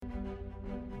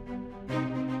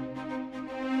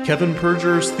Kevin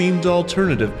Perjur's themed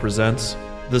alternative presents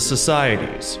The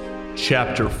Societies,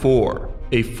 Chapter 4,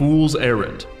 A Fool's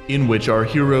Errand, in which our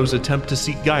heroes attempt to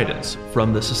seek guidance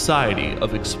from the Society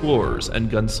of Explorers and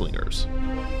Gunslingers.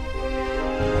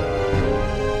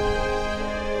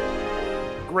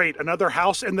 Great, another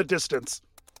house in the distance.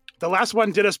 The last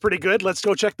one did us pretty good. Let's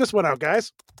go check this one out,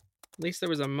 guys. At least there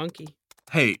was a monkey.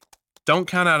 Hey, don't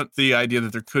count out the idea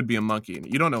that there could be a monkey.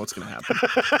 You don't know what's going to happen.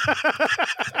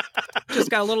 Just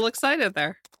got a little excited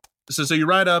there. So you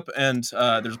ride up, and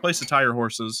there's a place to tie your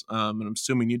horses, and I'm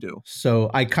assuming you do. So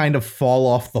I kind of fall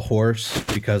off the horse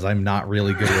because I'm not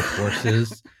really good with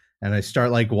horses. And I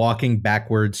start like walking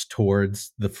backwards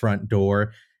towards the front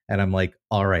door. And I'm like,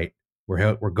 all right,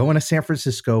 we're going to San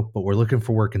Francisco, but we're looking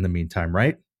for work in the meantime,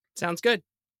 right? Sounds good.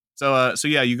 So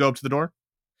yeah, you go up to the door?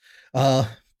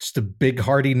 Just a big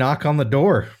hearty knock on the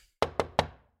door.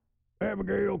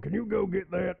 Abigail, can you go get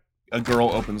that? A girl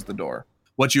opens the door.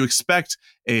 What you expect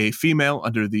a female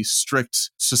under the strict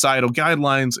societal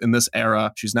guidelines in this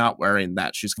era, she's not wearing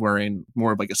that. She's wearing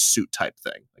more of like a suit type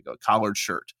thing, like a collared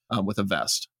shirt with a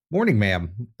vest. Morning,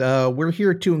 ma'am. We're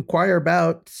here to inquire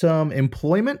about some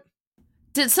employment.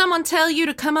 Did someone tell you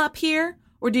to come up here,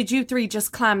 or did you three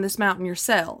just climb this mountain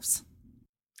yourselves?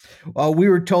 We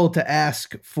were told to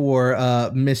ask for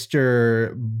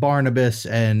Mr. Barnabas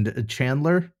and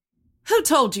Chandler. Who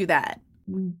told you that?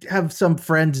 We have some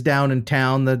friends down in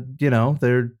town that,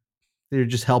 they're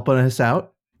just helping us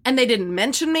out. And they didn't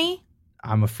mention me?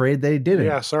 I'm afraid they didn't.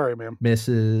 Yeah, sorry, ma'am.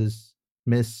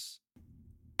 Miss...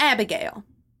 Abigail.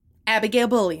 Abigail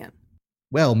Bullion.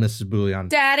 Well, Mrs. Bullion.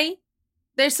 Daddy,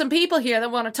 there's some people here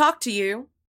that want to talk to you.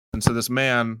 And so this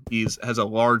man, has a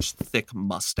large, thick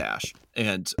mustache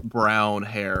and brown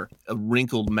hair, a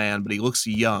wrinkled man, but he looks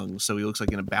young, so he looks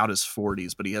like in about his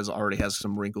 40s, but he already has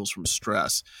some wrinkles from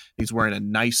stress. He's wearing a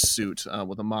nice suit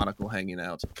with a monocle hanging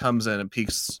out. Comes in and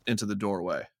peeks into the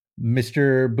doorway.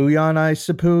 Mr. Bullion, I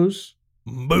suppose?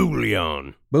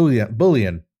 Bullion.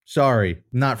 Bullion. Sorry,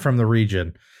 not from the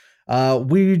region.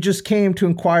 We just came to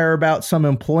inquire about some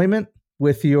employment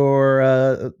with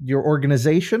your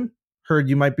organization. Heard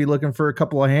you might be looking for a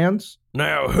couple of hands.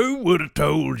 Now, who would have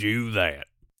told you that?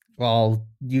 Well,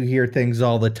 you hear things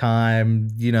all the time.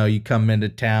 You come into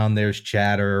town, there's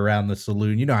chatter around the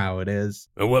saloon. You know how it is.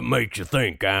 And what makes you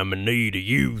think I'm in need of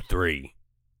you three?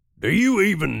 Do you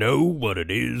even know what it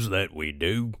is that we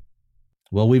do?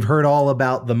 Well, we've heard all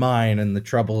about the mine and the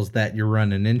troubles that you're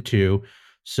running into,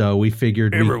 so we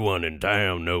figured... Everyone in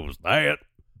town knows that.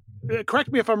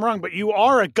 Correct me if I'm wrong, but you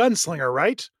are a gunslinger,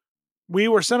 right? We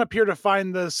were sent up here to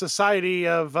find the Society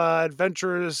of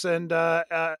Adventurers and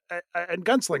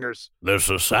Gunslingers. The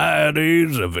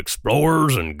Societies of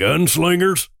Explorers and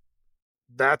Gunslingers?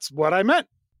 That's what I meant.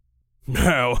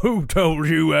 Now, who told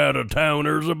you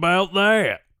out-of-towners about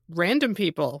that? Random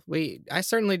people. I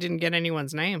certainly didn't get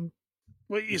anyone's name.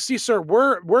 Well, you see, sir,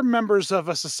 we're members of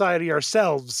a society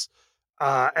ourselves.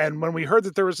 And when we heard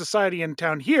that there was a society in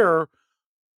town here,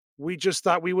 we just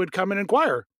thought we would come and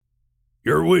inquire.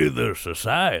 You're with the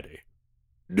society.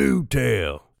 Do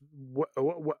tell.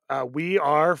 We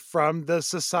are from the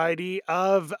Society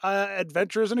of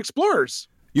Adventurers and Explorers.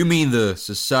 You mean the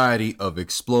Society of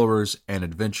Explorers and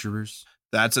Adventurers?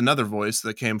 That's another voice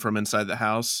that came from inside the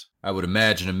house. I would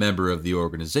imagine a member of the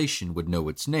organization would know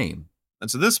its name.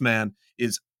 And so this man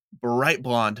is bright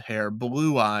blonde hair,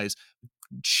 blue eyes,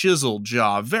 chiseled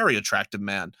jaw, very attractive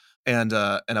man, and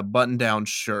a button-down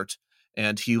shirt.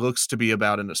 And he looks to be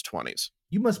about in his 20s.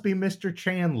 You must be Mr.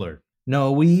 Chandler.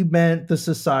 No, we meant the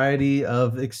Society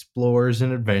of Explorers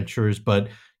and Adventurers, but,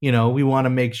 we want to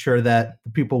make sure that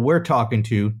the people we're talking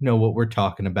to know what we're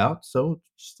talking about. So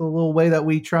just a little way that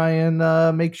we try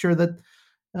and make sure that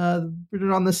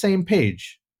we're on the same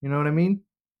page. You know what I mean?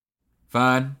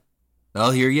 Fine.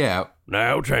 I'll hear you out.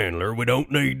 Now, Chandler, we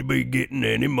don't need to be getting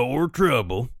any more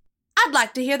trouble. I'd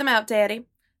like to hear them out, Daddy.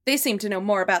 They seem to know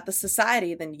more about the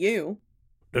society than you.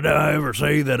 Did I ever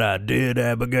say that I did,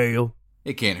 Abigail?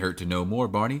 It can't hurt to know more,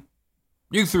 Barney.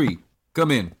 You three,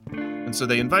 come in. And so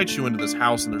they invite you into this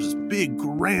house, and there's this big,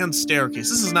 grand staircase.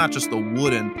 This is not just the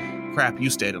wooden crap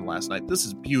you stayed in last night. This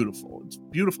is beautiful. It's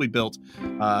beautifully built.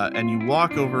 And you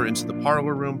walk over into the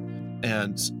parlor room,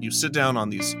 and you sit down on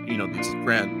these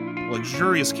grand,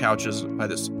 luxurious couches by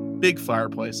this big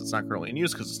fireplace that's not currently in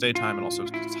use because it's daytime and also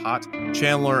because it's hot.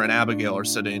 Chandler and Abigail are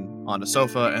sitting on a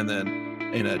sofa, and then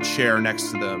in a chair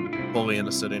next to them, Bullion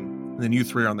is sitting. And then you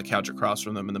three are on the couch across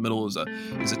from them. In the middle is a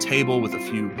table with a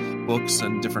few books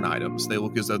and different items. They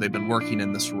look as though they've been working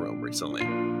in this room recently.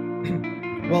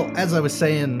 Well, as I was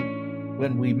saying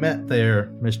when we met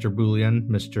there, Mr. Bullion,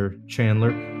 Mr.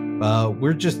 Chandler,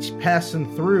 we're just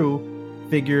passing through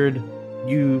figured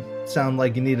you sound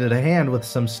like you needed a hand with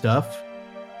some stuff.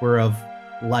 We're of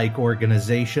like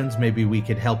organizations. Maybe we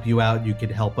could help you out. You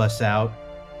could help us out.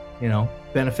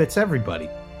 Benefits everybody.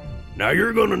 Now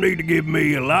you're gonna need to give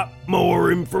me a lot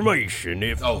more information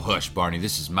if... Oh, hush, Barney.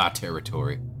 This is my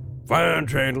territory. Fine,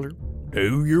 Chandler.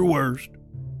 Do your worst.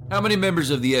 How many members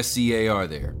of the SCA are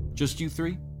there? Just you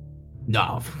three? No,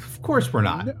 of course we're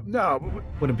not. No.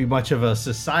 Wouldn't be much of a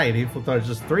society if there was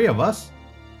just 3 of us.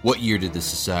 What year did the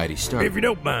society start? If you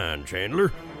don't mind,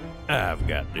 Chandler, I've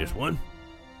got this one.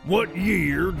 What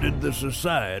year did the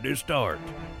society start?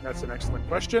 That's an excellent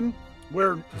question.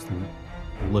 We're Just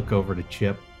look over to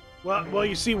Chip. well.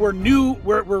 You see, we're new.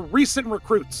 We're recent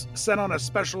recruits sent on a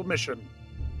special mission.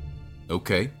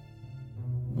 Okay.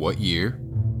 What year?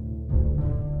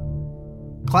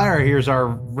 Clara here's our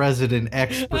resident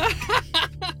expert.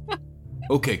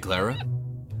 Okay, Clara.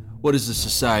 What is the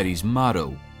society's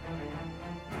motto?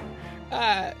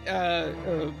 I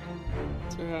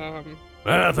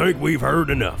think we've heard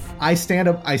enough. I stand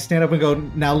up and go,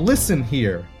 now listen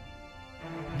here.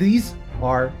 These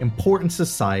are important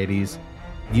societies.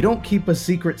 You don't keep a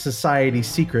secret society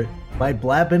secret by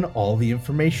blabbing all the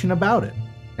information about it.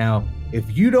 Now,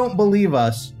 if you don't believe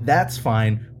us, that's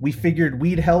fine. We figured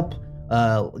we'd help,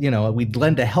 we'd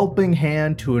lend a helping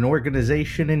hand to an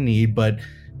organization in need, but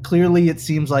clearly it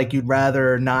seems like you'd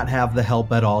rather not have the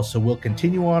help at all. So we'll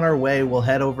continue on our way. We'll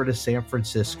head over to San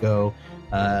Francisco.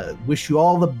 Wish you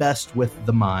all the best with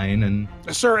the mine. And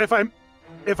Sir, if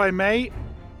I may,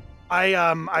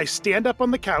 I stand up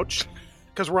on the couch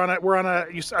because we're on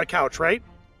a couch, right?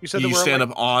 You said You that we're stand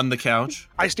up on the couch?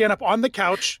 I stand up on the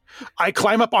couch. I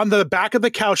climb up on the back of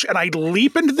the couch and I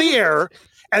leap into the air,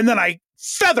 and then I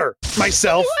feather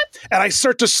myself and I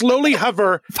start to slowly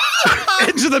hover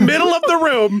into the middle of the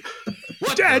room.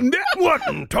 And What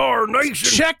in tarnation?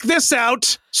 check this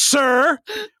out, sir.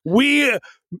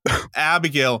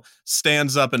 Abigail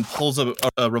stands up and pulls a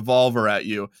revolver at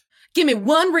you. Give me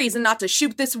one reason not to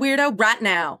shoot this weirdo right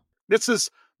now. This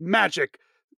is magic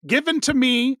given to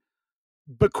me,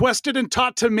 bequested and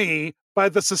taught to me by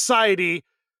the society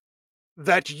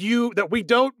that we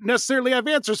don't necessarily have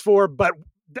answers for, but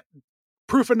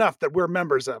proof enough that we're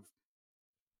members of.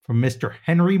 from Mr.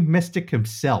 Henry Mystic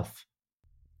himself.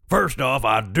 First off,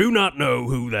 I do not know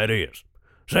who that is.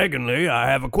 Secondly, I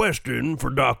have a question for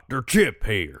Dr. Chip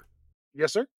here.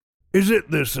 Yes, sir? Is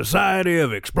it the Society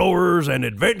of Explorers and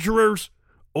Adventurers,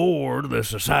 or the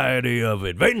Society of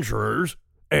Adventurers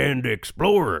and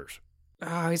Explorers?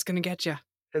 Oh, he's gonna get you.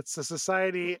 It's the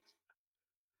Society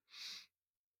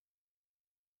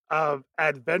of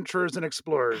Adventurers and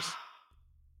Explorers.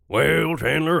 Well,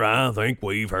 Chandler, I think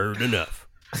we've heard enough.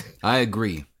 I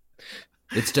agree.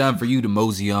 It's time for you to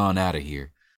mosey on out of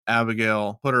here.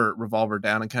 Abigail put her revolver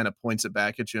down and kind of points it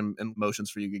back at you and motions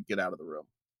for you to get out of the room.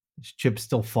 Is Chip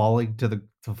still falling to the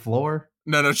floor?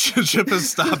 No, Chip has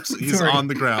stopped. He's Sorry. on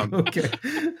the ground. Okay.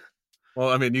 Well,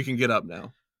 I mean, you can get up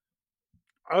now.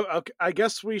 Okay, I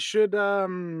guess we should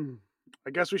leave.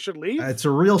 It's a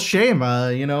real shame.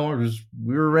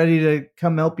 We were ready to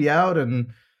come help you out,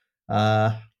 and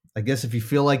I guess if you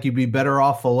feel like you'd be better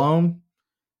off alone,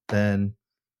 then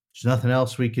there's nothing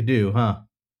else we could do, huh?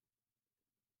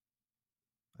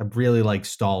 I'm really like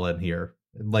stalling here.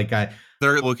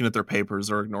 They're looking at their papers.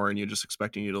 They're ignoring you, just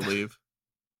expecting you to leave.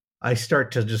 I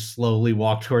start to just slowly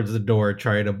walk towards the door,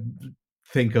 trying to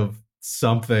think of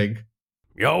something.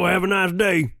 Y'all have a nice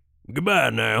day. Goodbye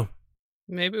now.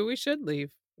 Maybe we should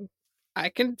leave. I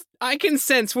can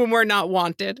sense when we're not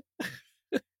wanted.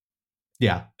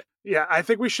 Yeah. Yeah, I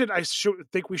think we should. I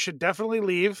think we should definitely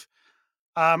leave.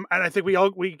 And I think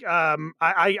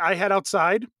I head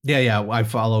outside. Yeah. I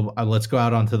follow. Let's go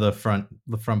out onto the front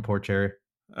porch area.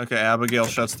 Okay, Abigail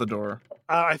shuts the door.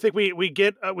 I think we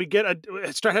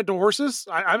start head to horses.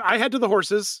 I head to the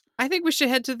horses. I think we should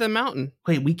head to the mountain.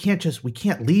 Wait, we can't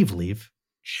leave.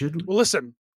 Should we? Well,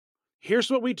 listen.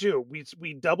 Here's what we do.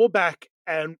 We double back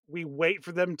and we wait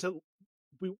for them to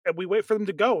we wait for them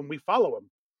to go and we follow them.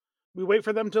 We wait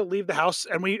for them to leave the house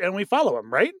and we follow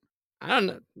them, right? I don't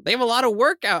know. They have a lot of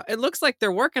work out. It looks like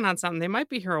they're working on something. They might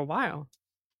be here a while.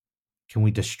 Can we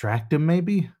distract them,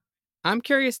 maybe? I'm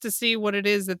curious to see what it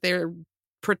is that they're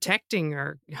protecting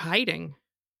or hiding.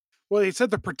 Well, he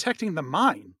said they're protecting the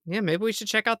mine. Yeah, maybe we should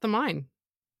check out the mine.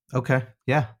 Okay.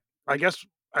 Yeah. I guess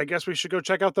we should go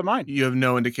check out the mine. You have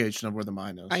no indication of where the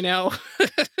mine is. I know.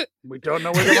 We don't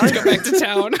know where the Let's mine go is. back to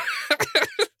town.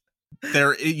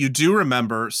 You do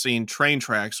remember seeing train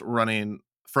tracks running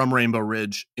from Rainbow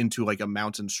Ridge into like a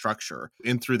mountain structure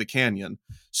in through the canyon.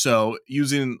 So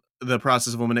using the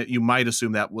process of a minute, you might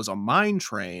assume that was a mine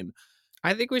train.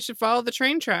 I think we should follow the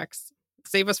train tracks.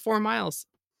 Save us 4 miles.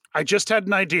 I just had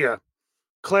an idea.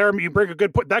 Clara, you bring a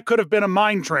good point. That could have been a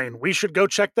mine train. We should go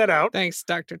check that out. Thanks,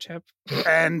 Dr. Chip.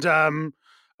 And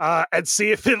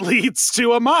see if it leads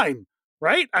to a mine,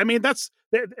 right? I mean,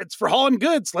 it's for hauling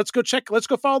goods. Let's go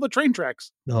follow the train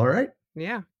tracks. All right.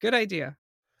 Yeah, good idea.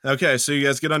 Okay, so you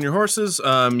guys get on your horses.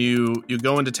 You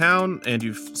go into town, and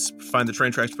you find the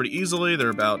train tracks pretty easily. They're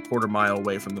about quarter mile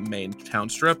away from the main town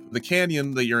strip. The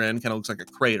canyon that you're in kind of looks like a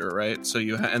crater, right? So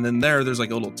and then there's like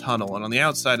a little tunnel, and on the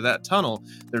outside of that tunnel,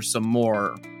 there's some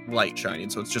more light shining.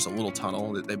 So it's just a little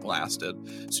tunnel that they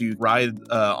blasted. So you ride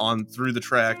on through the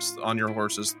tracks on your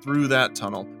horses through that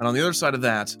tunnel, and on the other side of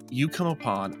that, you come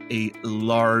upon a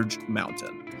large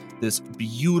mountain. This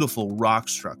beautiful rock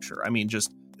structure. I mean,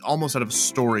 just almost out of a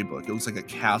storybook. It looks like a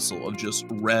castle of just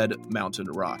red mountain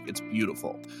rock. It's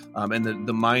beautiful. And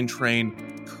the mine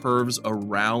train curves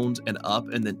around and up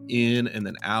and then in and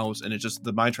then out. And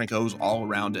the mine train goes all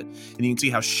around it. And you can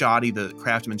see how shoddy the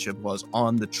craftsmanship was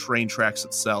on the train tracks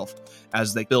itself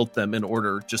as they built them in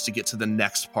order just to get to the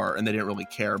next part. And they didn't really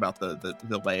care about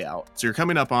the layout. So you're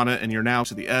coming up on it, and you're now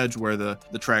to the edge where the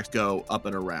tracks go up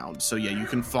and around. So yeah, you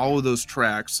can follow those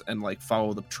tracks and like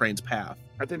follow the train's path.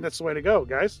 I think that's the way to go,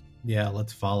 guys. Yeah,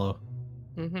 let's follow.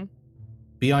 Mm-hmm.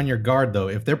 Be on your guard, though.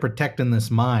 If they're protecting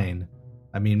this mine,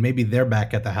 I mean, maybe they're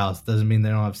back at the house. Doesn't mean they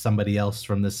don't have somebody else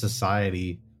from the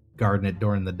society guarding it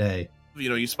during the day.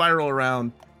 You spiral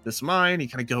around this mine, you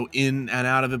kind of go in and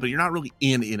out of it, but you're not really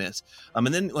in it. And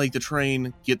then like the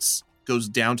train goes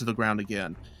down to the ground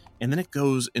again, and then it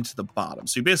goes into the bottom.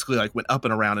 So you basically like went up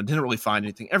and around and didn't really find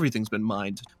anything. Everything's been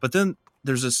mined. But then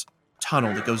there's this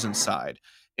tunnel that goes inside.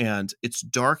 And it's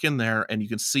dark in there, and you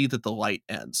can see that the light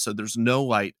ends. So there's no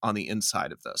light on the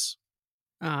inside of this.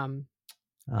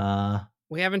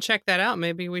 We haven't checked that out.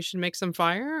 Maybe we should make some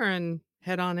fire and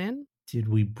head on in. Did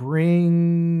we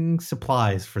bring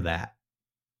supplies for that?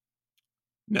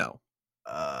 No.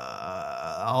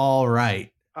 All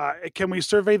right. Can we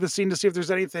survey the scene to see if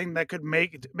there's anything that could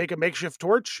make a makeshift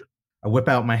torch? I whip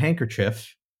out my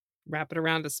handkerchief. Wrap it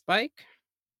around a spike.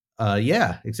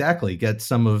 Yeah, exactly. Get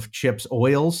some of Chip's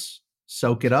oils,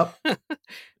 soak it up.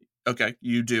 Okay,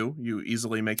 you do. You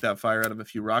easily make that fire out of a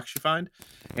few rocks you find,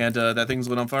 and that thing's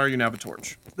lit on fire. You now have a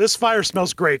torch. This fire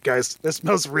smells great, guys. This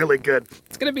smells really good.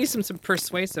 It's gonna be some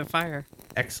persuasive fire.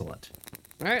 Excellent.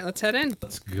 All right, let's head in.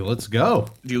 Let's go.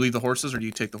 Do you leave the horses, or do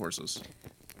you take the horses?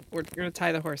 We're gonna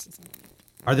tie the horses.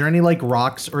 Are there any like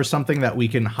rocks or something that we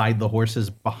can hide the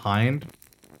horses behind?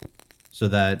 So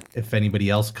that if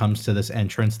anybody else comes to this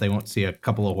entrance, they won't see a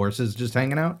couple of horses just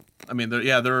hanging out? I mean, they're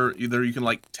either you can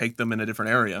like take them in a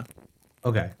different area.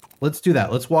 Okay, let's do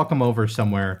that. Let's walk them over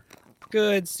somewhere.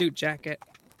 Good suit jacket.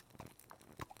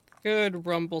 Good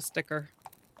rumble sticker.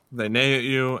 They neigh at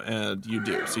you, and you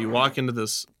do. So you walk into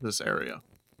this area.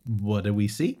 What do we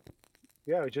see?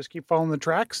 Yeah, we just keep following the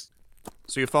tracks.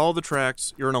 So you follow the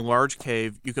tracks. You're in a large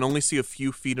cave. You can only see a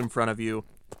few feet in front of you.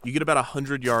 You get about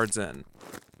 100 yards in.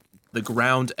 The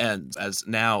ground ends as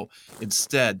now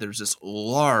instead there's this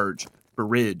large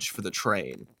bridge for the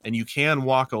train, and you can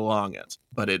walk along it,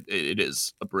 but it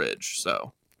is a bridge.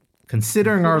 So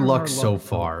considering our luck so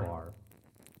far,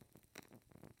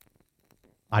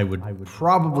 I would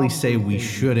probably say we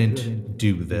shouldn't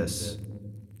do this.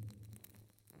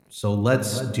 So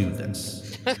let's do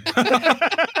this.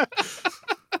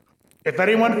 If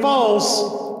anyone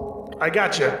falls, I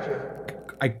got you.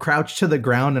 I crouch to the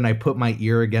ground and I put my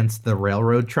ear against the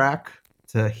railroad track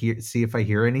to see if I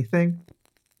hear anything.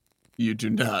 You do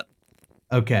not.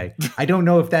 Okay. I don't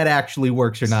know if that actually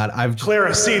works or not.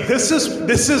 Clara, see, this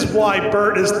is why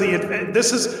Bert is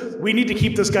we need to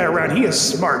keep this guy around. He is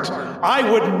smart. I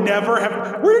would never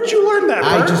have. Where did you learn that,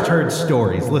 Bert? I just heard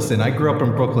stories. Listen, I grew up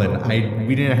in Brooklyn.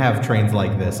 We didn't have trains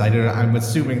like this. I'm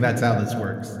assuming that's how this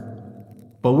works.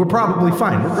 But we're probably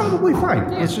fine.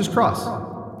 Let's just cross.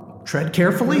 Tread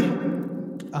carefully.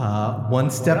 One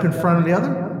step in front of the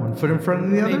other. One foot in front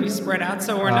of the other. Maybe spread out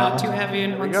so we're not too heavy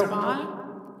in one spot.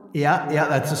 Yeah,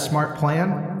 that's a smart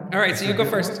plan. All right, so you go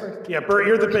first. Yeah, Bert,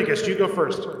 you're the biggest. You go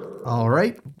first. All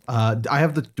right. Do I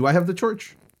have the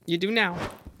torch? You do now.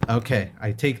 Okay,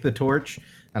 I take the torch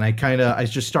and I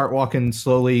just start walking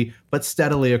slowly but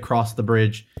steadily across the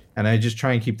bridge, and I just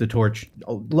try and keep the torch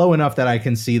low enough that I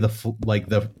can see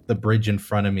the bridge in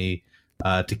front of me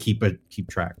to keep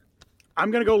track. I'm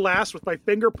gonna go last with my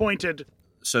finger pointed.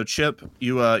 So Chip,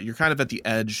 you're kind of at the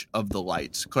edge of the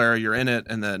light. Clara, you're in it,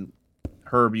 and then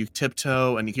Herb, you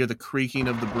tiptoe and you hear the creaking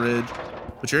of the bridge,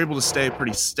 but you're able to stay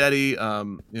pretty steady.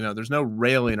 There's no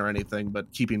railing or anything,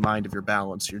 but keeping mind of your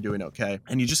balance, you're doing okay.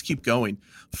 And you just keep going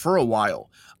for a while.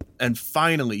 And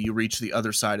finally, you reach the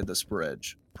other side of this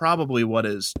bridge. Probably what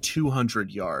is 200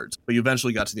 yards, but you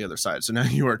eventually got to the other side. So now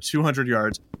you are 200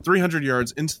 yards, 300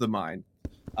 yards into the mine,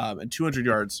 and 200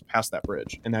 yards past that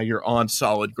bridge. And now you're on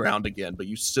solid ground again, but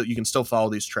you can still follow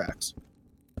these tracks.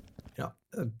 Yeah,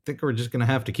 I think we're just gonna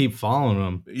have to keep following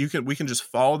them. We can just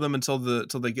follow them until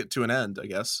they get to an end, I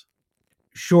guess.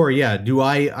 Sure, yeah.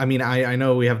 I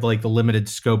know we have like the limited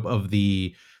scope of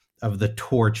the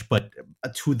torch, but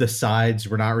to the sides,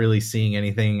 we're not really seeing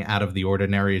anything out of the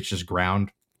ordinary. It's just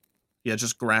ground. Yeah,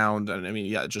 just ground,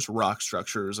 and just rock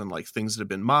structures and like things that have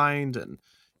been mined, and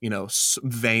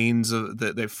veins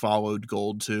that they've followed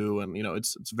gold to, and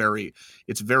it's very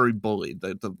bullied.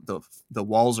 The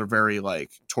walls are very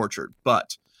like tortured,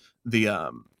 but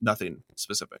the nothing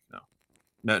specific.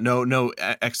 No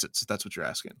exits. If that's what you're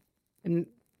asking. And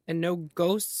no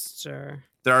ghosts, or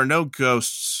there are no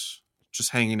ghosts just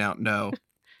hanging out. No,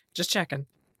 just checking.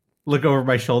 Look over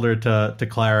my shoulder to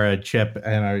Clara and Chip,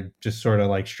 and I just sort of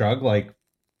like shrug, like,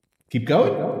 keep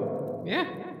going? Yeah.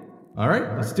 All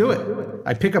right, let's do it.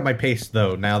 I pick up my pace,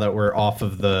 though, now that we're off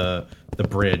of the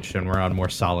bridge and we're on more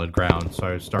solid ground, so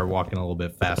I start walking a little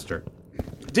bit faster.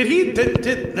 Did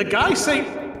the guy say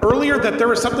earlier that there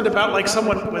was something about like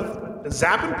someone with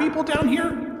zapping people down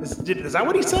here? Is that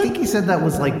what he said? I think he said that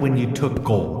was like when you took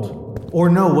gold. Or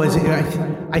no, was it?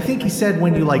 I think he said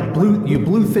when you like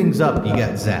blew things up, you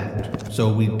get zapped.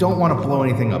 So we don't want to blow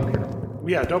anything up here.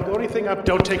 Yeah, don't blow anything up.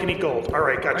 Don't take any gold. All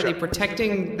right, gotcha. Are they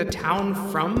protecting the town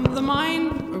from the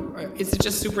mine? Or is it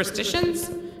just superstitions?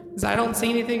 Because I don't see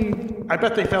anything. I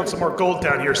bet they found some more gold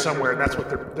down here somewhere, and that's what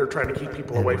they're trying to keep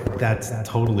people away from. That's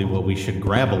totally what we should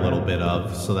grab a little bit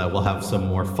of, so that we'll have some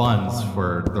more funds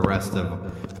for the rest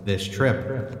of this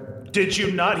trip. Did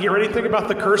you not hear anything about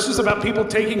the curses about people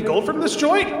taking gold from this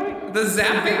joint? The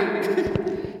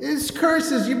zapping? It's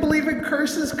curses. You believe in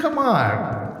curses? Come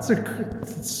on.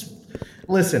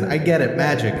 Listen, I get it.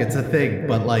 Magic, it's a thing,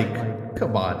 but like,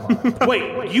 come on.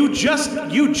 Wait, you just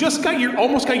almost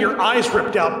got your eyes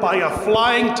ripped out by a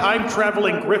flying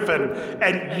time-traveling griffin,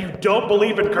 and you don't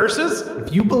believe in curses?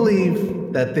 If you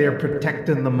believe that they're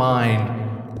protecting the mine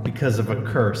because of a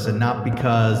curse and not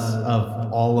because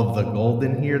of all of the gold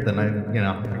in here, then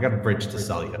I got a bridge to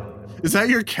sell you. Is that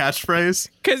your catchphrase?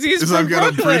 Because he's from I've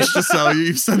got Brooklyn. a bridge to sell you.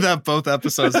 You've said that both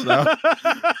episodes now.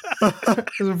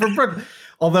 From Brooklyn.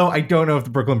 Although I don't know if the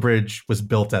Brooklyn Bridge was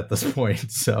built at this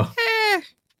point, so.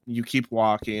 You keep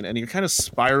walking, and you're kind of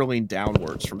spiraling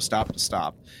downwards from stop to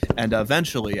stop. And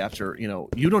eventually, after,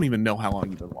 you don't even know how long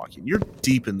you've been walking. You're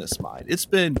deep in this mine. It's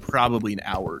been probably an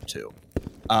hour or two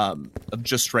of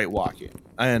just straight walking.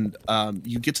 And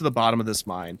you get to the bottom of this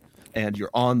mine, and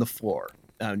you're on the floor.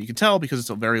 And you can tell because it's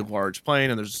a very large plane,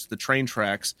 and there's the train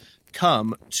tracks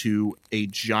come to a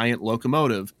giant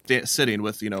locomotive sitting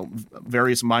with,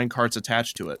 various mine carts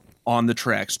attached to it on the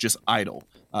tracks, just idle.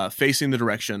 Facing the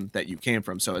direction that you came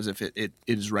from, so as if it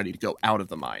is ready to go out of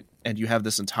the mine. And you have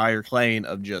this entire plain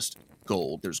of just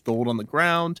gold. There's gold on the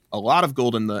ground, a lot of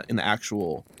gold in the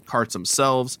actual carts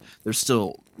themselves. There's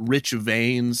still rich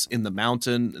veins in the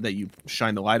mountain that you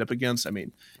shine the light up against.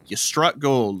 You struck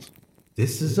gold.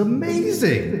 This is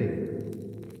amazing.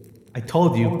 I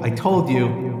told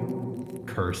you.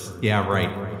 Curse. Yeah, right.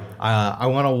 I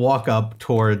want to walk up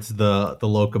towards the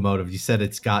locomotive. You said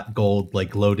it's got gold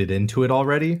like loaded into it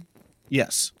already?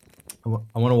 Yes. I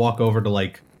want to walk over to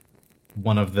like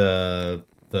one of the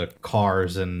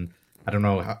cars, and I don't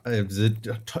know, is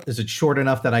it short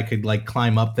enough that I could like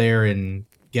climb up there and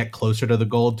get closer to the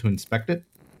gold to inspect it?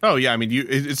 Oh yeah,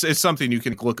 it's something you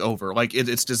can look over. Like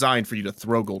it's designed for you to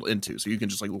throw gold into, so you can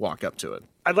just like walk up to it.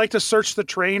 I'd like to search the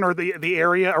train or the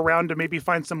area around to maybe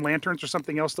find some lanterns or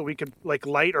something else that we could like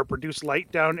light or produce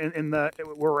light down in the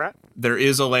where we're at. There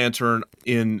is a lantern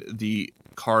in the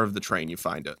car of the train. You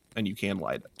find it, and you can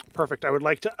light it. Perfect. I would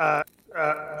like to.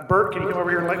 Bert, can you come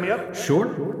over here and light me up? Sure.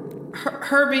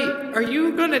 Herbie, are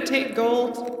you going to take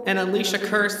gold and unleash a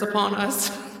curse upon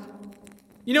us?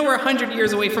 We're 100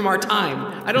 years away from our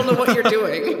time. I don't know what you're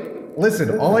doing.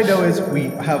 Listen, all I know is we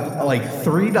have like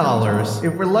 $3.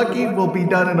 If we're lucky, we'll be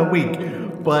done in a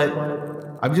week. But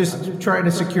I'm just trying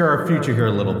to secure our future here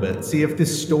a little bit. See if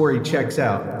this story checks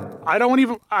out. I don't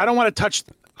want to touch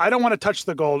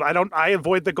the gold. I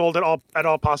avoid the gold at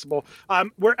all possible.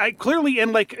 We're clearly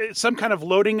in like some kind of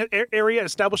loading area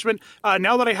establishment.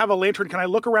 Now that I have a lantern, can I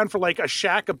look around for like a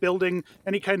shack, a building,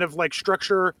 any kind of like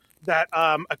structure that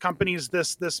accompanies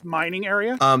this mining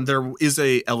area? There is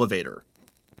a elevator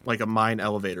like a mine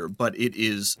elevator, but it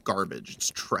is garbage.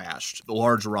 It's trashed. The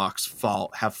large rocks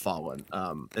have fallen,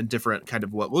 and different kind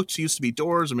of what looks used to be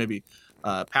doors or maybe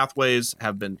pathways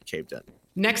have been caved in.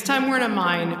 Next time we're in a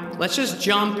mine, let's just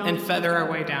jump and feather our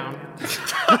way down.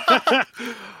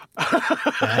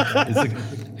 That is a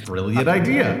brilliant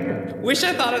idea. Wish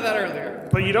I thought of that earlier.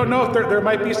 But you don't know if there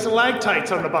might be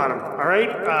stalactites on the bottom, all right?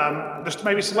 There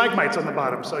might be stalagmites on the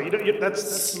bottom, so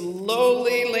that's...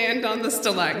 Slowly land on the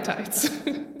stalactites.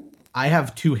 I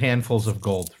have 2 handfuls of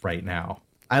gold right now.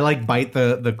 I bite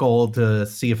the gold to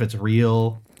see if it's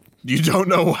real. You don't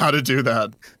know how to do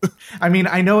that. I mean,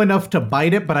 I know enough to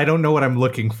bite it, but I don't know what I'm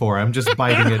looking for. I'm just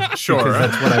biting it Sure.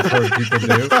 because that's what I've heard people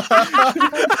do.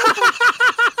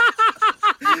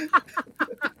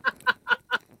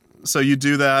 So you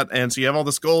do that, and so you have all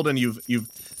this gold, and you're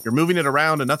moving it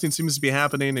around, and nothing seems to be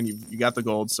happening, and you got the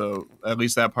gold. So at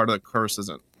least that part of the curse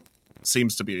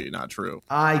seems to be not true.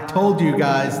 I told you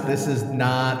guys this is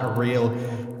not a real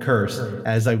curse.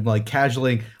 As I'm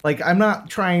casually, I'm not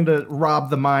trying to rob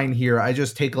the mine here. I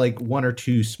just take 1 or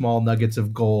 2 small nuggets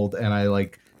of gold and I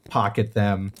pocket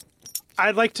them.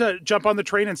 I'd like to jump on the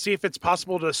train and see if it's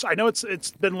possible to. I know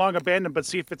it's been long abandoned, but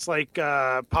see if it's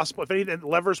possible. If any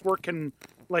levers work,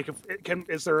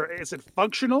 is it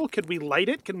functional? Could we light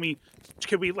it? Can we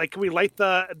light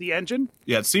the engine?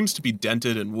 Yeah, it seems to be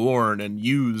dented and worn and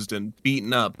used and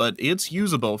beaten up, but it's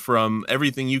usable from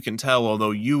everything you can tell.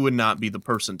 Although you would not be the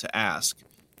person to ask.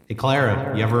 Hey,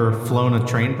 Clara, you ever flown a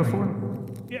train before?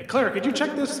 Yeah, Clara, could you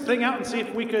check this thing out and see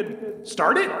if we could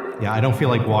start it? Yeah, I don't feel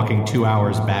like walking 2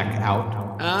 hours back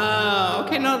out. Oh,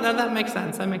 okay. No, that makes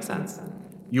sense. That makes sense.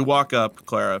 You walk up,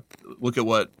 Clara, look at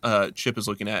what Chip is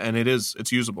looking at, and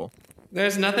it's usable.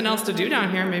 There's nothing else to do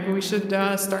down here. Maybe we should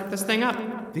start this thing up.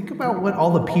 Think about what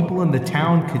all the people in the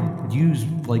town could use,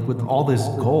 with all this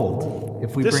gold.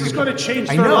 If we this bring is it going to change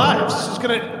their lives.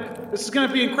 This is going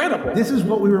to be incredible. This is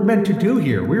what we were meant to do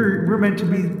here. We're meant to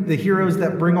be the heroes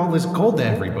that bring all this gold to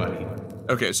everybody.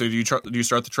 Okay, so do you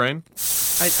start the train?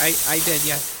 I did,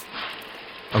 yes.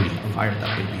 Oh yeah, fire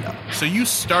that baby up. So you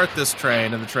start this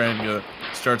train, and the train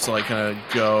starts to kind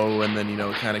of go, and then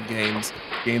kind of gains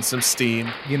some steam.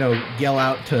 Yell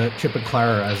out to Chip and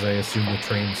Clara as I assume the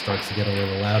train starts to get a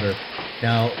little louder.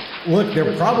 Now, look,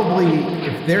 they're probably,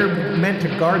 if they're meant to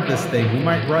guard this thing, we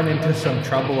might run into some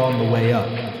trouble on the way up.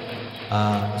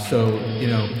 So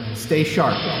stay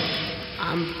sharp.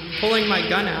 I'm pulling my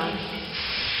gun out.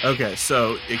 Okay,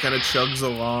 so it kind of chugs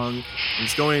along.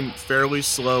 It's going fairly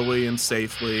slowly and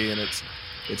safely, and it's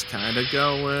kind of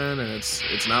going, and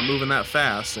it's not moving that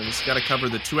fast, and it's got to cover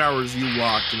the 2 hours you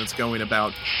walked, and it's going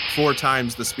about 4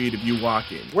 times the speed of you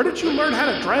walking. Where did you learn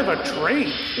how to drive a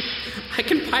train? I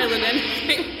can pilot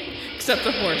anything except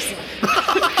a horse.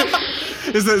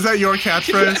 Is that your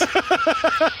catchphrase?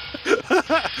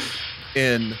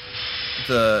 In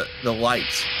the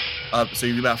light up, so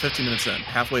you're about 15 minutes in,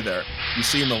 halfway there, you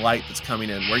see in the light that's coming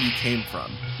in where you came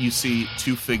from, you see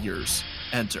 2 figures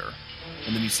enter,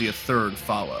 and then you see a third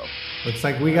follow. Looks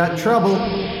like we got trouble.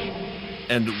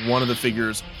 And one of the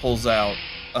figures pulls out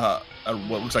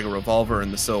what looks like a revolver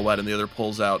in the silhouette, and the other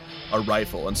pulls out a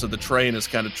rifle. And so the train is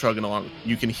kind of trugging along.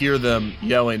 You can hear them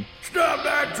yelling, "Stop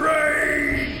that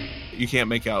train!" You can't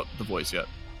make out the voice yet.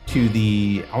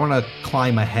 I want to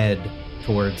climb ahead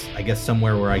towards, I guess,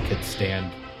 somewhere where I could stand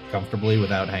comfortably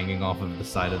without hanging off of the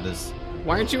side of this.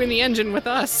 Why aren't you in the engine with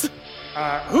us?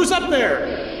 Who's up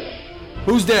there?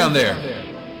 Who's down there?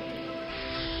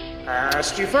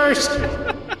 Asked you first.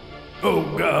 Oh,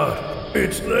 God,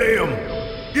 it's them.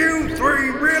 You 3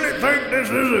 really think this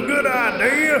is a good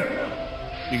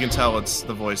idea? You can tell it's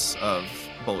the voice of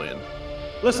Bullion.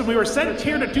 Listen, we were sent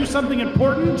here to do something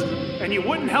important, and you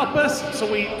wouldn't help us,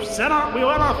 so we went off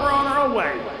on our own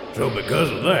way. So because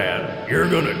of that, you're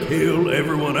gonna kill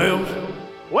everyone else?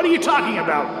 What are you talking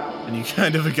about? And you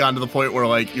kind of have gotten to the point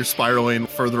where, you're spiraling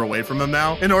further away from him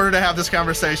now. In order to have this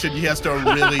conversation, he has to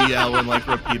really yell and,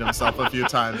 repeat himself a few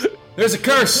times. There's a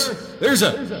curse!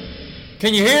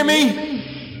 Can you hear me?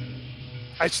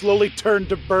 I slowly turned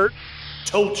to Bert.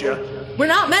 Told you. We're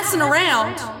not messing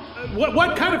around.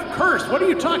 What kind of curse? What are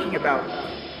you talking about?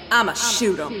 I'ma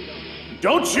shoot him.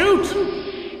 Don't shoot!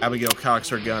 Abigail cocks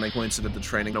her gun and points it at the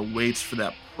train and waits for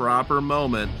that proper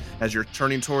moment as you're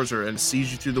turning towards her and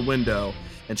sees you through the window,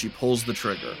 and she pulls the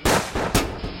trigger.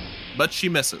 But she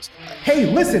misses. Hey,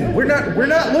 listen, we're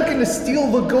not looking to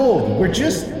steal the gold. We're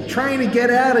just trying to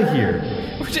get out of here.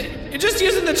 You're just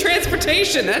using the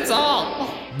transportation, that's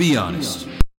all. Be honest.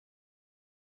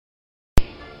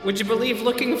 Would you believe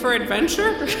looking for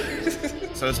adventure?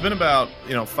 So it's been about,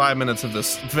 5 minutes of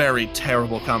this very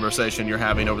terrible conversation you're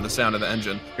having over the sound of the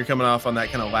engine. You're coming off on that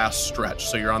kind of last stretch,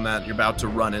 so you're about to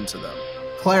run into them.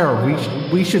 Clara,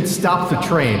 we should stop the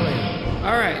train.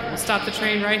 All right, we'll stop the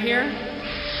train right here.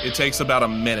 It takes about a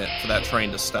minute for that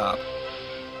train to stop.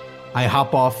 I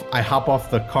hop off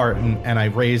the cart and I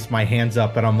raise my hands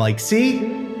up and I'm like, see?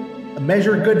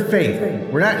 Measure good faith.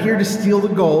 We're not here to steal the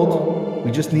gold.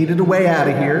 We just needed a way out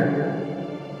of here.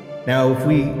 Now, if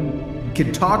we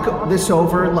could talk this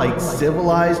over like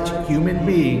civilized human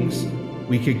beings,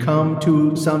 we could come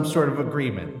to some sort of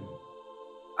agreement.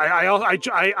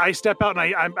 I step out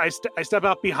and I step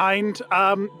out behind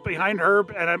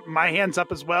Herb and my hands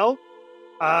up as well.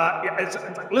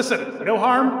 Listen, no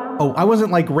harm. Oh, I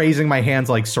wasn't like raising my hands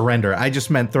like surrender. I just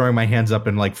meant throwing my hands up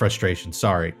in like frustration.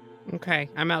 Sorry. Okay,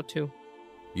 I'm out too.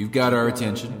 You've got our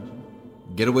attention.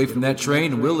 Get away from that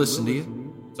train and we'll listen to you.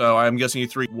 So I'm guessing you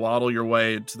three waddle your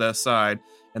way to the side,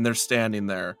 and they're standing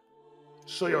there.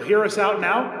 So you'll hear us out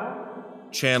now?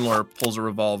 Chandler pulls a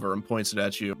revolver and points it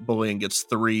at you. Bullion gets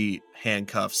 3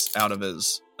 handcuffs out of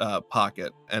his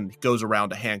pocket and goes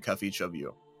around to handcuff each of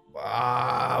you.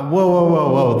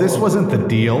 Whoa. This wasn't the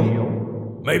deal.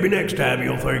 Maybe next time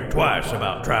you'll think twice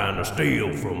about trying to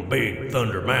steal from Big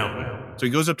Thunder Mountain. So he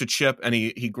goes up to Chip and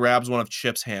he grabs one of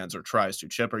Chip's hands, or tries to.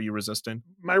 Chip, are you resisting?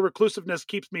 My reclusiveness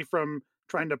keeps me from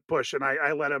trying to push, and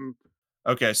I let him.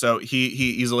 Okay, so he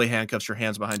easily handcuffs your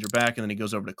hands behind your back, and then he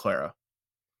goes over to Clara.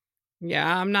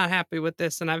 Yeah, I'm not happy with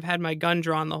this, and I've had my gun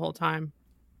drawn the whole time.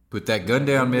 Put that gun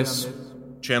down, miss.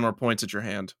 Chandler points at your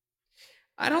hand.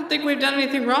 I don't think we've done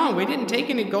anything wrong. We didn't take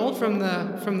any gold from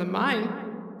the mine.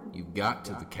 You've got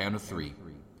to the count of 3.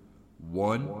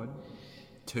 1,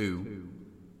 2,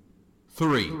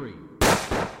 3.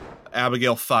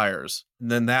 Abigail fires. And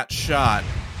then that shot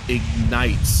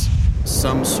ignites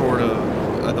some sort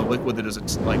of the liquid that is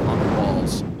like on the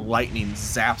walls. Lightning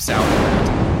zaps out of it,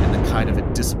 and the kind of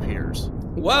it disappears.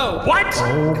 Whoa! What?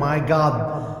 Oh my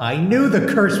god. I knew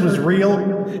the curse was real.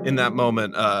 In that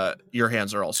moment, your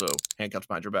hands are also handcuffed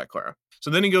behind your back, Clara. So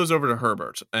then he goes over to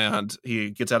Herbert, and he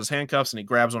gets out his handcuffs, and he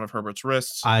grabs one of Herbert's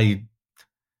wrists. I'm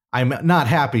not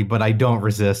happy, but I don't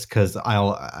resist because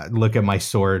I'll look at my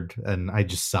sword and I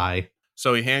just sigh.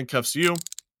 So he handcuffs you.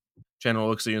 Chandler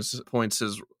looks at you and points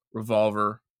his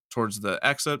revolver towards the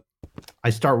exit. I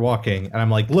start walking and I'm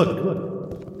like,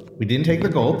 look, we didn't take the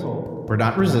gold. We're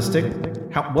not resisting.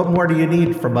 What more do you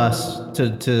need from us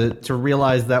to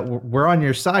realize that we're on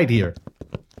your side here?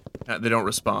 They don't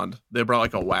respond. They brought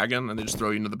like a wagon, and they just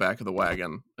throw you into the back of the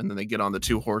wagon, and then they get on the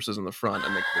 2 horses in the front,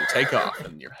 and they take off,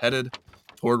 and you're headed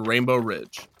toward Rainbow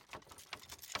Ridge.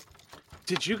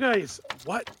 Did you guys,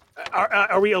 what?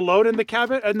 Are we alone in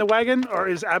the wagon, or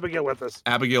is Abigail with us?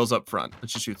 Abigail's up front.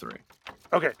 It's just you 3.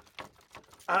 Okay.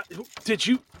 Did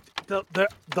you, the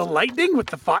lightning with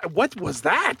the fire, what was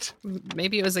that?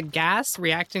 Maybe it was a gas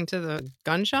reacting to the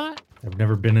gunshot? I've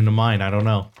never been in a mine. I don't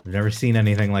know. I've never seen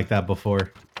anything like that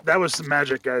before. That was some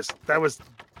magic, guys. That was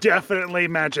definitely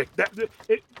magic.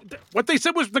 What they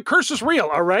said was the curse is real,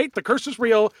 all right? The curse is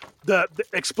real. The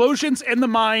explosions in the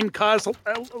mine cause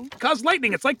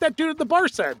lightning. It's like that dude at the bar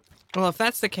said. Well, if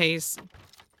that's the case,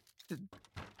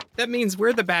 that means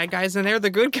we're the bad guys and they're the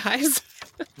good guys.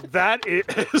 That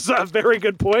is a very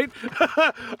good point.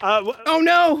 Oh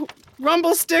no!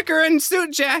 Rumble sticker and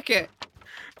suit jacket.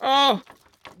 Oh,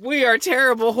 we are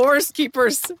terrible horse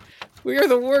keepers. We are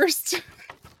the worst.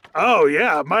 Oh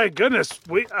yeah, my goodness.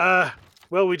 We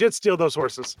did steal those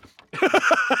horses.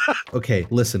 Okay,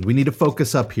 listen, we need to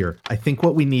focus up here. I think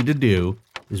what we need to do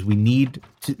is we need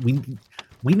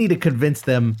to convince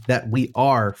them that we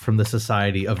are from the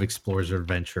Society of Explorers of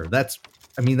Adventure. That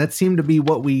seemed to be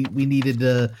what we needed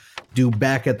to do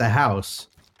back at the house.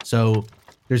 So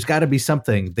there's got to be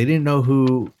something. They didn't know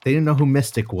who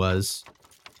Mystic was.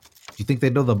 Do you think they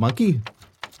know the monkey?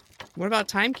 What about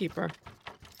Timekeeper?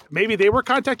 Maybe they were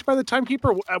contacted by the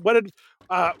Timekeeper. What did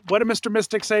Mr.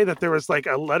 Mystic say? That there was like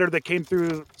a letter that came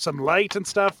through some light and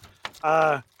stuff.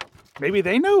 Maybe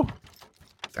they know.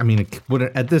 I mean,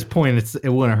 at this point, it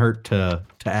wouldn't hurt to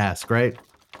ask, right?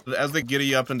 As they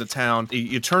giddy up into town,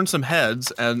 you turn some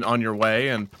heads and on your way,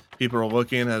 and people are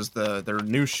looking as their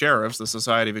new sheriffs, the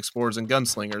Society of Explorers and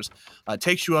Gunslingers,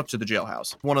 takes you up to the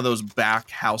jailhouse. One of those back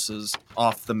houses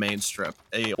off the main strip.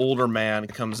 A older man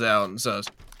comes out and says,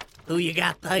 "Who you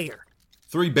got there?"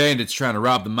 3 bandits trying to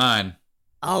rob the mine.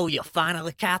 Oh, you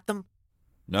finally caught them?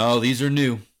 No, these are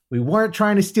new. We weren't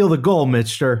trying to steal the gold,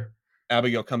 mister.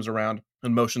 Abigail comes around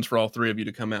and motions for all 3 of you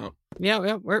to come out. Yeah,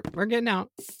 we're getting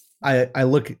out. I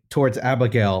look towards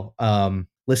Abigail.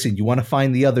 Listen, you want to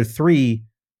find the other 3?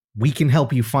 We can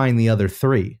help you find the other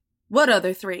 3. What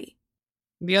other 3?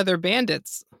 The other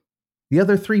bandits. The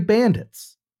other 3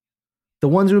 bandits. The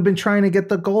ones who have been trying to get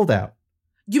the gold out.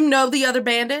 You know the other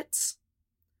bandits?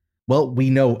 Well, we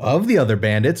know of the other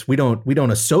bandits. We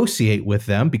don't associate with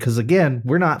them because, again,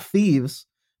 we're not thieves.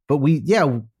 But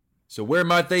So where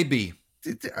might they be?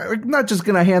 we're not just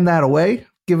going to hand that away,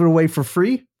 give it away for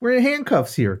free. We're in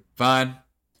handcuffs here. Fine.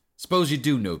 Suppose you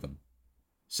do know them.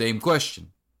 Same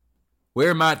question.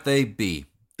 Where might they be?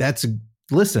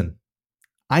 Listen,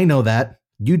 I know that.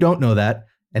 You don't know that.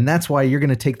 And that's why you're going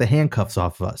to take the handcuffs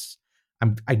off of us.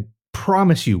 I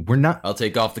promise you, we're not. I'll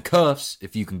take off the cuffs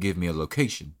if you can give me a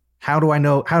location. How do I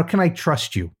know? How can I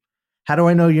trust you? How do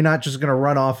I know you're not just going to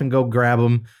run off and go grab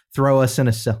them, throw us in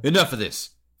a cell? Enough of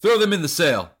this. Throw them in the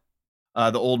cell.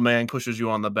 The old man pushes you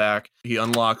on the back. He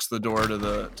unlocks the door to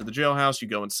the jailhouse. You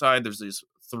go inside. There's these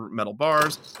metal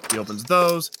bars. He opens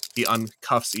those. He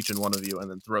uncuffs each and one of you and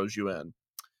then throws you in.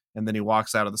 And then he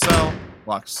walks out of the cell,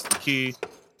 locks the key.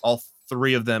 All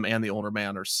 3 of them and the older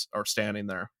man are standing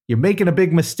there. You're making a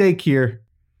big mistake here.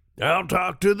 I'll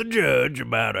talk to the judge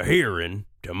about a hearing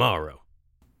tomorrow.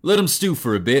 Let them stew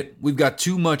for a bit. We've got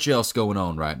too much else going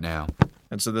on right now.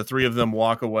 And so the 3 of them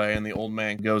walk away, and the old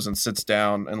man goes and sits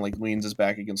down and leans his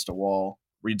back against a wall,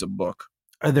 reads a book.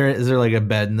 Is there like a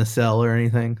bed in the cell or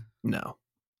anything? No.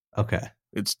 Okay.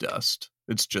 It's dust.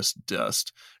 It's just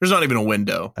dust. There's not even a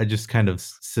window. I just kind of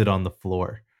sit on the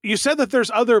floor. You said that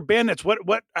there's other bandits.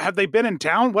 What have they been in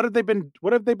town? What have they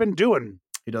been doing?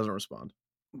 He doesn't respond.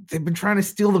 They've been trying to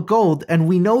steal the gold, and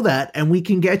we know that, and we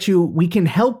can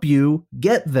help you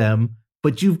get them,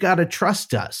 but you've got to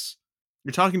trust us.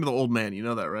 You're talking to the old man. You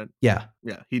know that, right? Yeah.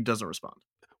 Yeah, he doesn't respond.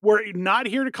 We're not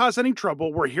here to cause any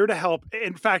trouble. We're here to help.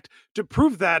 In fact, to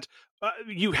prove that,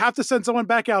 you have to send someone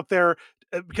back out there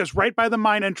because right by the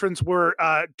mine entrance were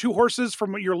 2 horses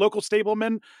from your local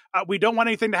stableman. We don't want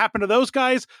anything to happen to those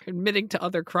guys. Admitting to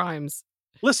other crimes.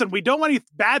 Listen, we don't want any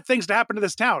bad things to happen to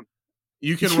this town.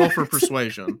 You can roll for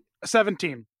persuasion.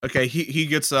 17. Okay, he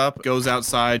gets up, goes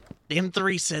outside. Them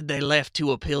 3 said they left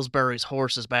 2 of Pillsbury's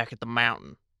horses back at the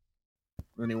mountain.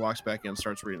 Then he walks back in,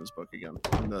 starts reading his book again.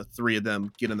 And the 3 of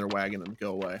them get in their wagon and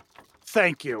go away.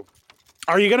 Thank you.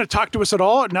 Are you going to talk to us at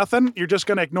all? Nothing? You're just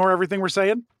going to ignore everything we're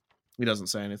saying? He doesn't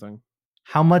say anything.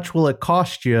 How much will it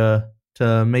cost you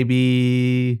to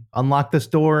maybe unlock this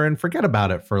door and forget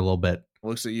about it for a little bit?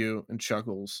 Looks at you and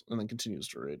chuckles and then continues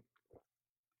to read.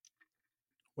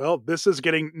 Well, this is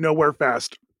getting nowhere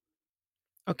fast.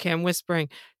 Okay, I'm whispering.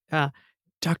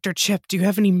 Dr. Chip, do you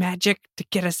have any magic to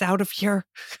get us out of here?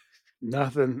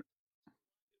 Nothing.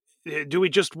 Do we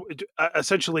just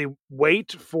essentially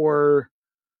wait for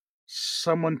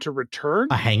someone to return?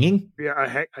 A hanging?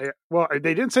 Yeah. Well,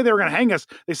 they didn't say they were going to hang us.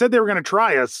 They said they were going to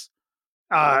try us.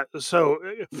 So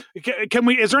can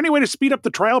we? Is there any way to speed up the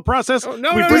trial process? Oh,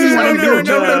 no. We're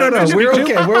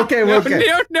okay.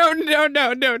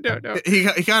 No.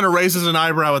 He kind of raises an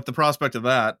eyebrow at the prospect of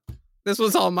that. This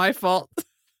was all my fault.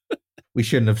 We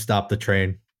shouldn't have stopped the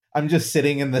train. I'm just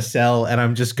sitting in the cell and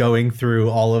I'm just going through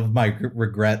all of my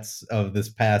regrets of this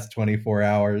past 24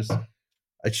 hours.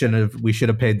 We should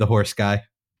have paid the horse guy.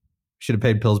 Should have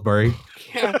paid Pillsbury.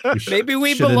 Yeah, maybe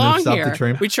we belong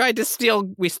here. We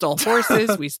stole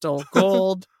horses. We stole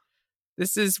gold.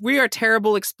 We are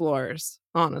terrible explorers,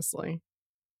 honestly.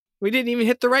 We didn't even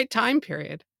hit the right time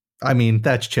period. I mean,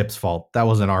 that's Chip's fault. That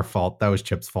wasn't our fault. That was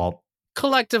Chip's fault.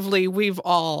 Collectively, we've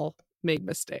all made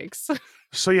mistakes.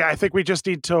 So yeah, I think we just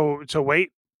need to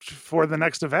wait for the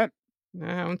next event.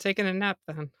 I'm taking a nap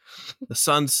then. The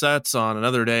sun sets on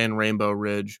another day in Rainbow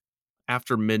Ridge.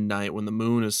 After midnight, when the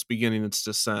moon is beginning its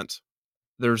descent,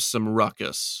 there's some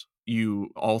ruckus. You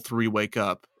all 3 wake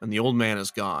up, and the old man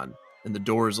is gone, and the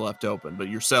door is left open, but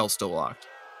your cell's still locked.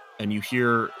 And you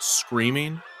hear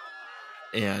screaming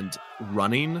and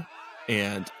running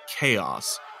and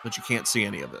chaos, but you can't see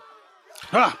any of it.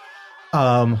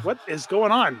 What is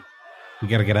going on? We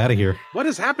gotta get out of here. What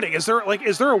is happening? Is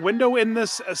there a window in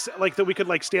this that we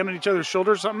could stand on each other's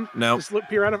shoulders or something? No. Just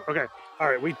peer out of? Okay. All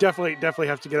right. We definitely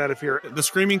have to get out of here. The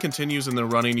screaming continues and the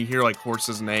running. You hear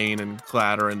horses neighing and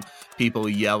clatter and people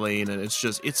yelling, and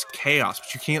it's chaos,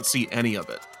 but you can't see any of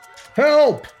it.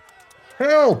 Help!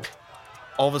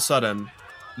 All of a sudden,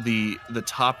 the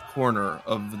top corner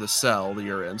of the cell that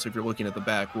you're in, so if you're looking at the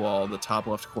back wall, the top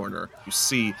left corner, you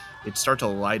see it start to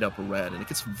light up red, and it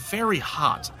gets very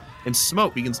hot. And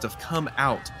smoke begins to come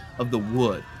out of the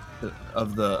wood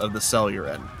of the cell you're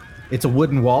in. It's a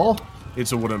wooden wall?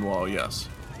 It's a wooden wall, yes.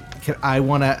 I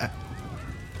want to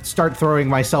start throwing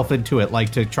myself into it,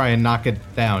 to try and knock it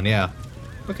down, yeah.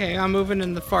 Okay, I'm moving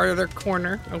in the farther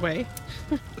corner away.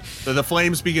 The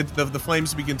flames begin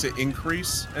to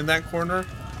increase in that corner,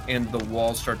 and the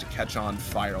walls start to catch on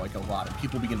fire like a lot. And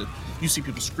people you see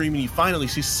people screaming. You finally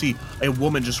see a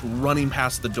woman just running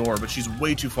past the door, but she's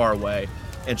way too far away,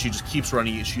 and she just keeps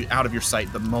running. She's out of your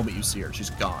sight the moment you see her. She's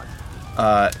gone.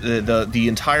 The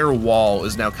entire wall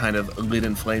is now kind of lit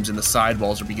in flames, and the side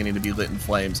walls are beginning to be lit in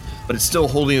flames, but it's still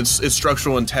holding its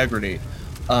structural integrity.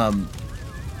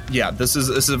 This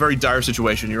is a very dire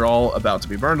situation. You're all about to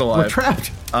be burned alive. We're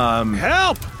trapped.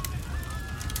 Help!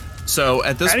 So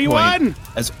at this Anyone? point,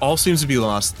 as all seems to be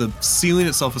lost, the ceiling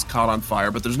itself is caught on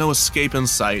fire, but there's no escape in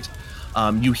sight.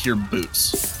 You hear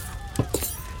boots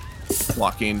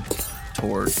walking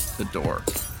toward the door,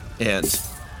 and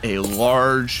a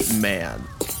large man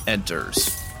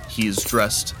enters. He's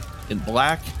dressed in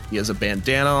black. He has a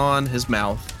bandana on his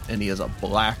mouth, and he has a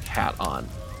black hat on.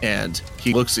 And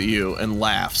he looks at you and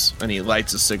laughs, and he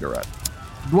lights a cigarette.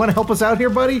 You want to help us out here,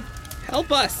 buddy?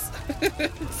 Help us.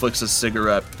 Flicks a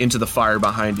cigarette into the fire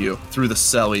behind you, through the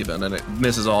cell even, and it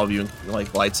misses all of you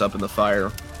and lights up in the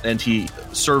fire. And he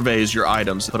surveys your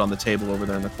items put on the table over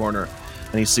there in the corner.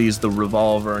 And he sees the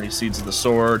revolver, and he sees the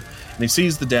sword, and he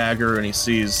sees the dagger, and he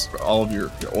sees all of your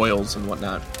oils and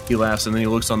whatnot. He laughs, and then he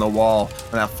looks on the wall.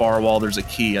 On that far wall, there's a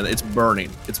key, and it's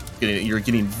burning. You're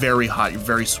getting very hot. You're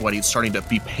very sweaty. It's starting to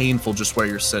be painful just where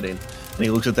you're sitting. And he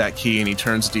looks at that key, and he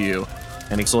turns to you,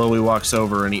 and he slowly walks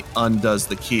over, and he undoes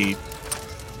the key,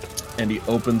 and he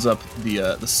opens up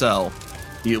the cell.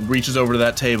 He reaches over to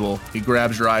that table. He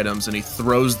grabs your items, and he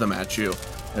throws them at you,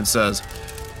 and says,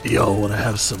 "Y'all want to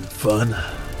have some fun?"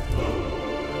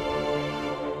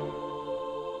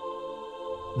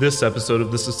 This episode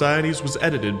of The Societies was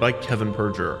edited by Kevin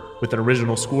Perger, with an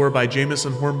original score by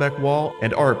Jamison Hornbeck Wall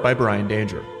and art by Brian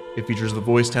Danger. It features the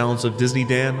voice talents of Disney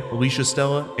Dan, Alicia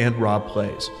Stella, and Rob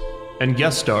Plays. And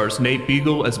guest stars Nate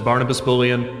Beagle as Barnabas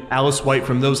Bullion, Alice White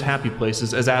from Those Happy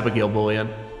Places as Abigail Bullion,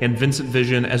 and Vincent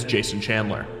Vision as Jason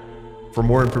Chandler. For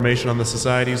more information on The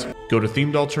Societies, go to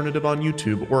Themed Alternative on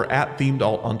YouTube or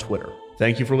 @ThemedAlt on Twitter.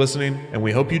 Thank you for listening, and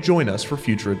we hope you join us for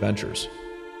future adventures.